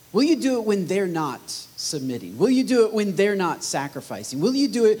 Will you do it when they're not submitting? Will you do it when they're not sacrificing? Will you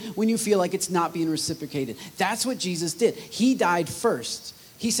do it when you feel like it's not being reciprocated? That's what Jesus did. He died first.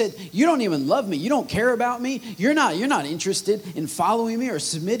 He said, you don't even love me. You don't care about me. You're not interested in following me or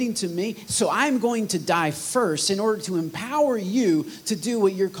submitting to me. So I'm going to die first in order to empower you to do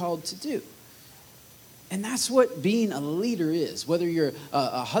what you're called to do. And that's what being a leader is. Whether you're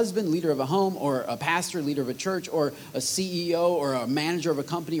a husband, leader of a home, or a pastor, leader of a church, or a CEO, or a manager of a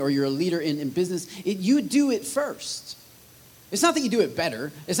company, or you're a leader in business, you do it first. It's not that you do it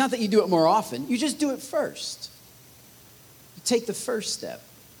better. It's not that you do it more often. You just do it first. You take the first step.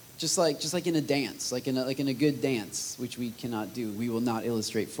 Just like in a dance, like in a good dance, which we cannot do. We will not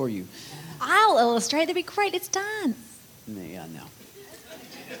illustrate for you. I'll illustrate. That'd be great. It's dance. Yeah, no.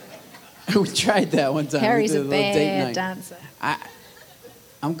 We tried that one time. Harry's a date night. dancer.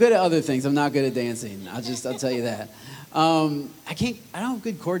 I'm good at other things. I'm not good at dancing. I'll tell you that. I don't have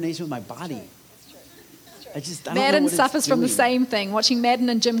good coordination with my body. I don't know Madden what suffers it's from the doing. same thing. Watching Madden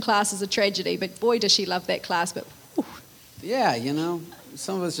in gym class is a tragedy, but boy, does she love that class. But whew. Yeah,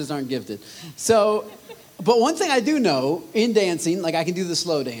 some of us just aren't gifted. So, but one thing I do know in dancing, like I can do the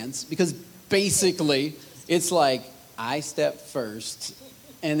slow dance, because basically it's like I step first,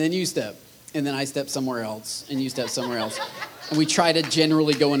 and then you step, and then I step somewhere else, and you step somewhere else. And we try to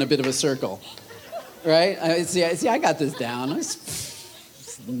generally go in a bit of a circle, right? See, I got this down.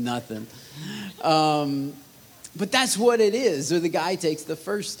 It's nothing. But that's what it is. So the guy takes the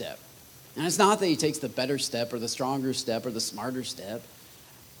first step. And it's not that he takes the better step or the stronger step or the smarter step,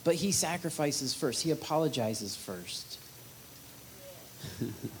 but he sacrifices first. He apologizes first.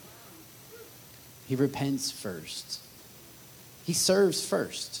 He repents first. He serves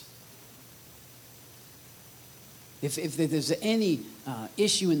first. If there's any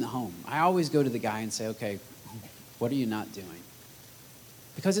issue in the home, I always go to the guy and say, okay, what are you not doing?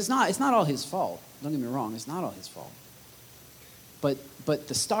 Because it's not all his fault. Don't get me wrong, it's not all his fault. But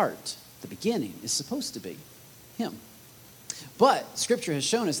the start, the beginning, is supposed to be him. But Scripture has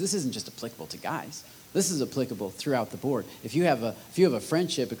shown us this isn't just applicable to guys. This is applicable throughout the board. If you have a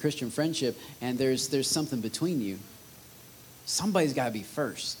friendship, a Christian friendship, and there's something between you, somebody's got to be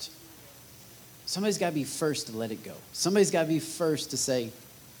first. Somebody's got to be first to let it go. Somebody's got to be first to say,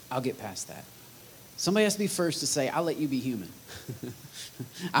 I'll get past that. Somebody has to be first to say, I'll let you be human.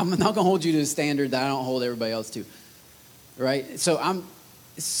 I'm not going to hold you to a standard that I don't hold everybody else to. Right? So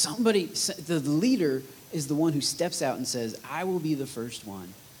the leader is the one who steps out and says, I will be the first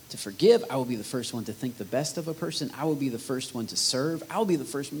one to forgive. I will be the first one to think the best of a person. I will be the first one to serve. I will be the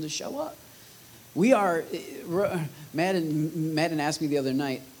first one to show up. We are, Madden asked me the other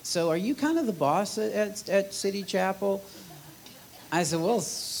night, so are you kind of the boss at City Chapel? I said, well,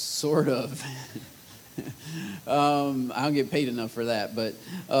 sort of. I don't get paid enough for that, but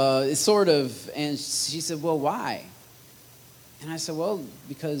it's sort of. And she said, well, why? And I said, well,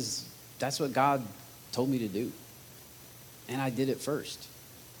 because that's what God told me to do. And I did it first.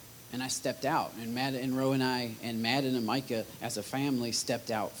 And I stepped out. And Matt and Ro and I, and Madden and Micah as a family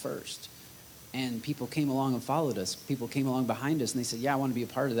stepped out first. And people came along and followed us. People came along behind us and they said, yeah, I want to be a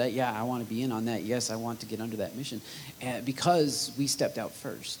part of that. Yeah, I want to be in on that. Yes, I want to get under that mission. Because we stepped out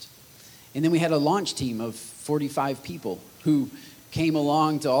first. And then we had a launch team of 45 people who came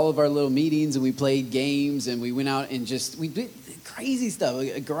along to all of our little meetings, and we played games, and we went out and we did crazy stuff,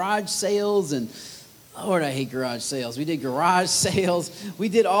 like garage sales, and Lord, I hate garage sales. We did garage sales. We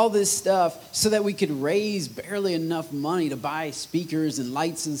did all this stuff so that we could raise barely enough money to buy speakers and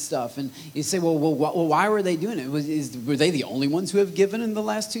lights and stuff. And you say, well, why were they doing it? Were they the only ones who have given in the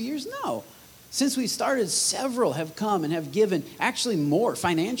last 2 years? No. Since we started, several have come and have given, actually more,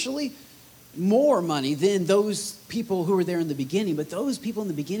 financially, more money than those people who were there in the beginning. But those people in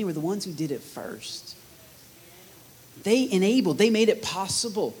the beginning were the ones who did it first. They made it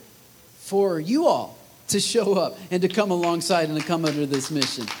possible for you all to show up and to come alongside and to come under this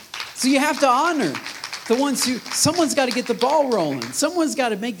mission. So you have to honor the ones someone's got to get the ball rolling. Someone's got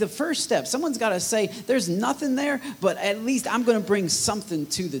to make the first step. Someone's got to say, there's nothing there, but at least I'm going to bring something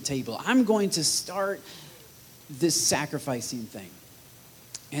to the table. I'm going to start this sacrificing thing.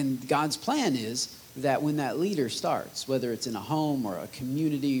 And God's plan is that when that leader starts, whether it's in a home or a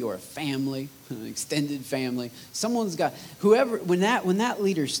community or a family, an extended family, someone's got when that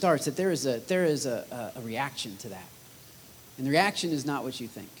leader starts, that there is a reaction to that, and the reaction is not what you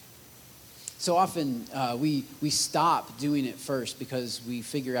think. So often we stop doing it first because we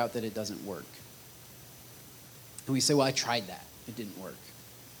figure out that it doesn't work, and we say, "Well, I tried that; it didn't work."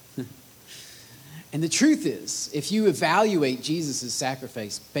 And the truth is, if you evaluate Jesus'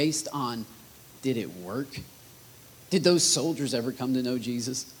 sacrifice based on, did it work? Did those soldiers ever come to know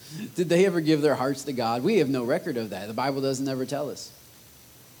Jesus? Did they ever give their hearts to God? We have no record of that. The Bible doesn't ever tell us.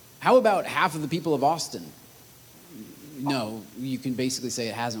 How about half of the people of Austin? No, you can basically say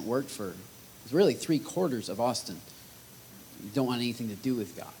it hasn't worked for, it's really 3/4 of Austin. You don't want anything to do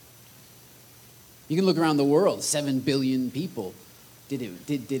with God. You can look around the world, 7 billion people. Did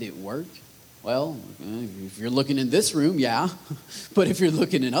it work? Well, if you're looking in this room, yeah. But if you're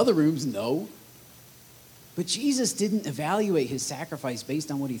looking in other rooms, no. But Jesus didn't evaluate his sacrifice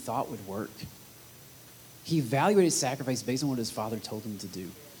based on what he thought would work. He evaluated his sacrifice based on what his Father told him to do.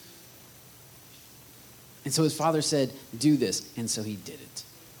 And so his Father said, do this. And so he did it.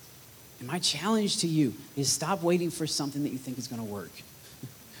 And my challenge to you is stop waiting for something that you think is going to work.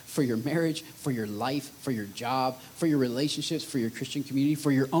 For your marriage, for your life, for your job, for your relationships, for your Christian community,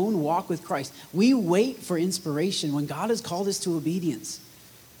 for your own walk with Christ. We wait for inspiration when God has called us to obedience.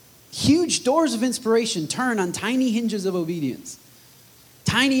 Huge doors of inspiration turn on tiny hinges of obedience.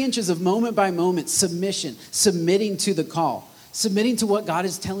 Tiny inches of moment by moment submission, submitting to the call, submitting to what God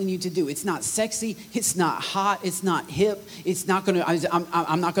is telling you to do. It's not sexy, it's not hot, it's not hip, it's not going to,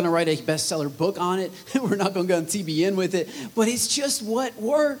 I'm not going to write a bestseller book on it. We're not going to go on TBN with it, but it's just what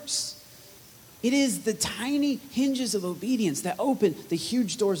works. It is the tiny hinges of obedience that open the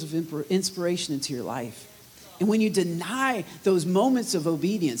huge doors of inspiration into your life. And when you deny those moments of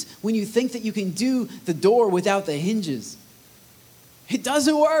obedience, when you think that you can do the door without the hinges, it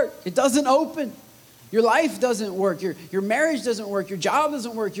doesn't work. It doesn't open. Your life doesn't work. Your marriage doesn't work. Your job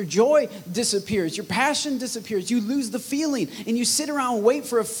doesn't work. Your joy disappears. Your passion disappears. You lose the feeling. And you sit around and wait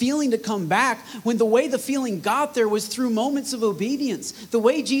for a feeling to come back when the way the feeling got there was through moments of obedience. The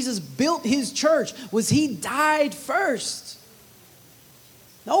way Jesus built his church was he died first.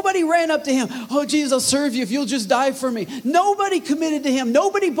 Nobody ran up to him. Oh, Jesus, I'll serve you if you'll just die for me. Nobody committed to him.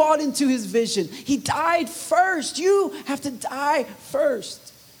 Nobody bought into his vision. He died first. You have to die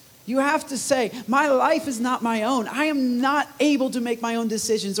first. You have to say, my life is not my own. I am not able to make my own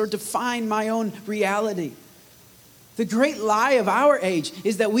decisions or define my own reality. The great lie of our age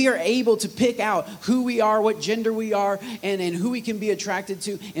is that we are able to pick out who we are, what gender we are, and who we can be attracted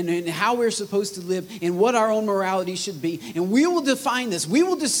to, and how we're supposed to live, and what our own morality should be. And we will define this. We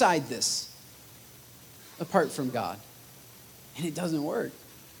will decide this apart from God. And it doesn't work.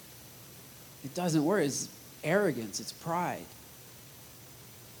 It doesn't work. It's arrogance. It's pride.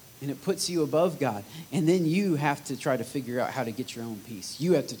 And it puts you above God. And then you have to try to figure out how to get your own peace.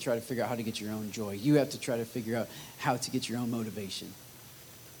 You have to try to figure out how to get your own joy. You have to try to figure out how to get your own motivation.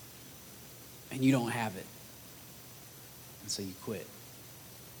 And you don't have it. And so you quit.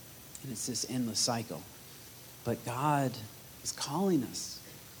 And it's this endless cycle. But God is calling us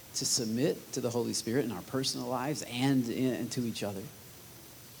to submit to the Holy Spirit in our personal lives and to each other.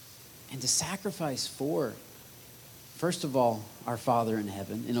 And to sacrifice for, first of all, our Father in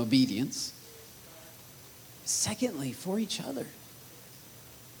heaven in obedience. Secondly, for each other.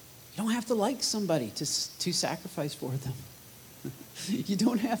 You don't have to like somebody to sacrifice for them. You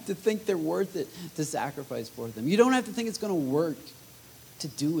don't have to think they're worth it to sacrifice for them. You don't have to think it's going to work to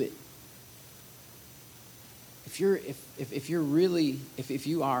do it. If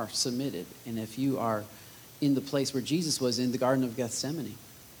you are submitted, and if you are in the place where Jesus was in the Garden of Gethsemane,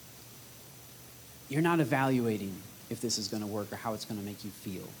 you're not evaluating if this is going to work or how it's going to make you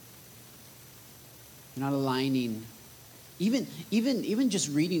feel. You're not aligning, even just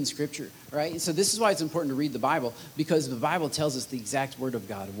reading Scripture, right? So this is why it's important to read the Bible, because the Bible tells us the exact word of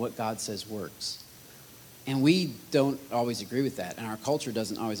God and what God says works. And we don't always agree with that, and our culture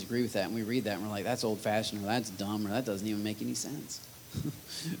doesn't always agree with that, and we read that and we're like, that's old-fashioned, or that's dumb, or that doesn't even make any sense.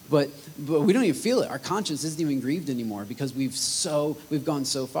 but we don't even feel it. Our conscience isn't even grieved anymore because we've gone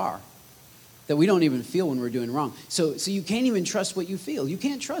so far that we don't even feel when we're doing wrong. So you can't even trust what you feel. You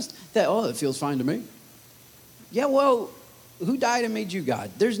can't trust that, oh, it feels fine to me. Yeah, well, who died and made you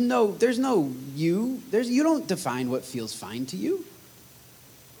God? There's no you. You don't define what feels fine to you.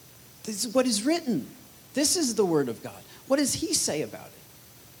 This is what is written. This is the word of God. What does he say about it?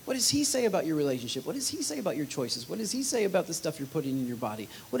 What does he say about your relationship? What does he say about your choices? What does he say about the stuff you're putting in your body?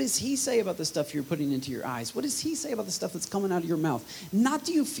 What does he say about the stuff you're putting into your eyes? What does he say about the stuff that's coming out of your mouth? Not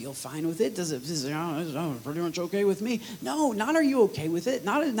do you feel fine with it? Does it pretty much okay with me? No, not are you okay with it?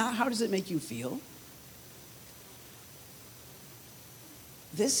 Not how does it make you feel?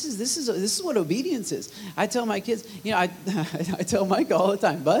 This is what obedience is. I tell my kids, I tell Mike all the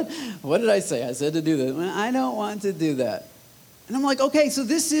time, bud, what did I say? I said to do this. Well, I don't want to do that. And I'm like, okay, so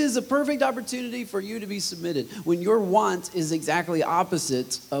this is a perfect opportunity for you to be submitted when your want is exactly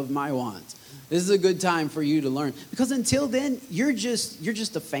opposite of my want. This is a good time for you to learn. Because until then, you're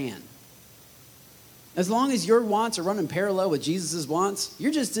just a fan. As long as your wants are running parallel with Jesus' wants,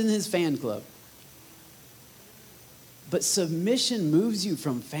 you're just in his fan club. But submission moves you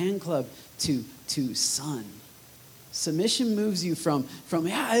from fan club to son. Submission moves you from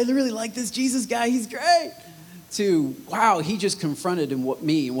yeah, I really like this Jesus guy, he's great, to, wow, he just confronted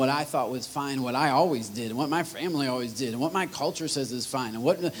what I thought was fine, what I always did, and what my family always did, and what my culture says is fine, and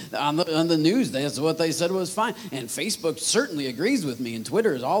what on the news, that's what they said was fine, and Facebook certainly agrees with me, and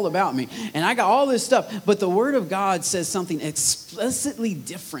Twitter is all about me, and I got all this stuff, but the Word of God says something explicitly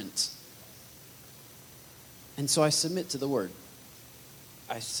different. And so I submit to the Word.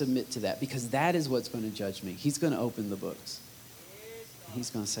 I submit to that, because that is what's going to judge me. He's going to open the books. He's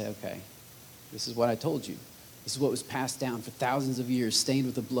going to say, okay, this is what I told you. This is what was passed down for thousands of years, stained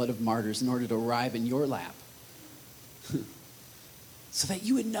with the blood of martyrs in order to arrive in your lap. So that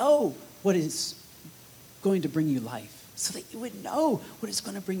you would know what is going to bring you life. So that you would know what is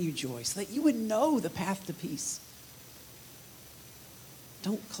going to bring you joy. So that you would know the path to peace.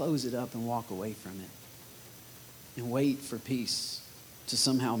 Don't close it up and walk away from it. And wait for peace to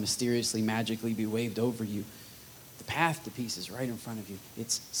somehow mysteriously, magically be waved over you. The path to peace is right in front of you.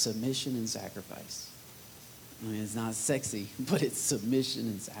 It's submission and sacrifice. I mean, it's not sexy, but it's submission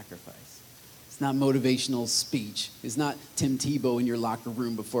and sacrifice. It's not motivational speech. It's not Tim Tebow in your locker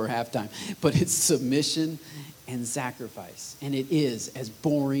room before halftime, but it's submission and sacrifice. And it is as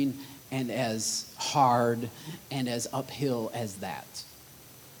boring and as hard and as uphill as that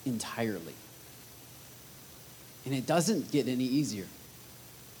entirely. And it doesn't get any easier.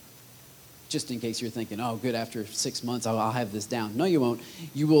 Just in case you're thinking, oh, good, after 6 months, I'll have this down. No, you won't.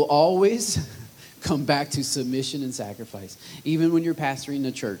 You will always come back to submission and sacrifice. Even when you're pastoring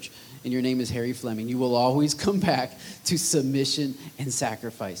a church and your name is Harry Fleming, you will always come back to submission and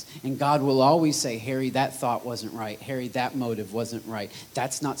sacrifice. And God will always say, Harry, that thought wasn't right. Harry, that motive wasn't right.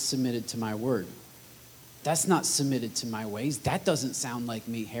 That's not submitted to my word. That's not submitted to my ways. That doesn't sound like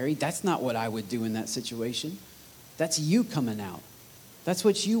me, Harry. That's not what I would do in that situation. That's you coming out. That's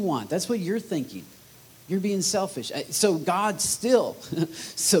what you want. That's what you're thinking. You're being selfish. So God still,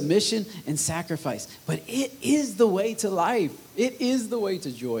 submission and sacrifice. But it is the way to life. It is the way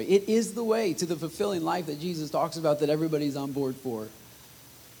to joy. It is the way to the fulfilling life that Jesus talks about that everybody's on board for.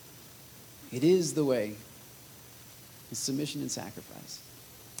 It is the way. It's submission and sacrifice.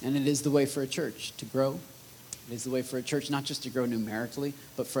 And it is the way for a church to grow. It is the way for a church not just to grow numerically,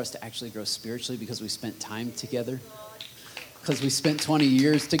 but for us to actually grow spiritually because we spent time together. Because we spent 20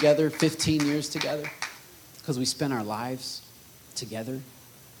 years together, 15 years together. Because we spent our lives together.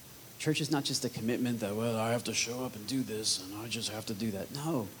 Church is not just a commitment that, well, I have to show up and do this, and I just have to do that.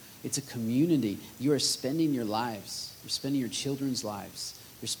 No, it's a community. You are spending your lives. You're spending your children's lives.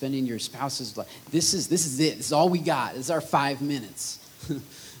 You're spending your spouse's life. This is it. This is all we got. This is our 5 minutes.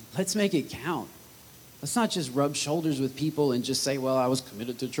 Let's make it count. Let's not just rub shoulders with people and just say, well, I was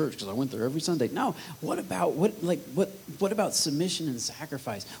committed to church because I went there every Sunday. No, what about submission and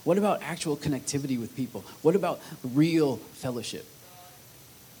sacrifice? What about actual connectivity with people? What about real fellowship?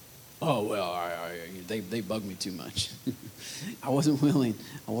 Oh, well, they bug me too much. I wasn't willing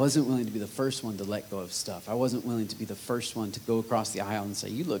to be the first one to let go of stuff. I wasn't willing to be the first one to go across the aisle and say,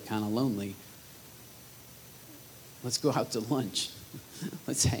 you look kind of lonely. Let's go out to lunch.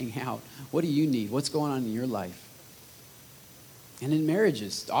 Let's hang out. What do you need? What's going on in your life? And in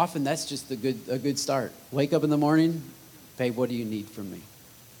marriages, often that's just a good start. Wake up in the morning, babe, what do you need from me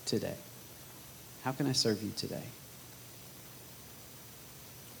today? How can I serve you today?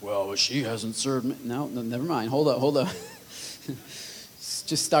 Well, she hasn't served me. No, never mind. Hold up.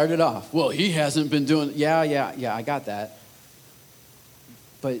 Just start it off. Well, he hasn't been doing. Yeah, I got that.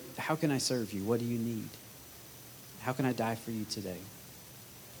 But how can I serve you? What do you need? How can I die for you today?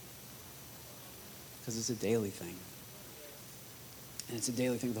 Because it's a daily thing. And it's a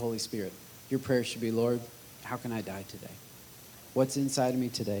daily thing with the Holy Spirit. Your prayer should be, Lord, how can I die today? What's inside of me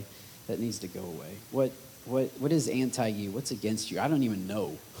today that needs to go away? What is anti you? What's against you? I don't even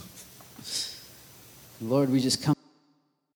know. Lord, we just come.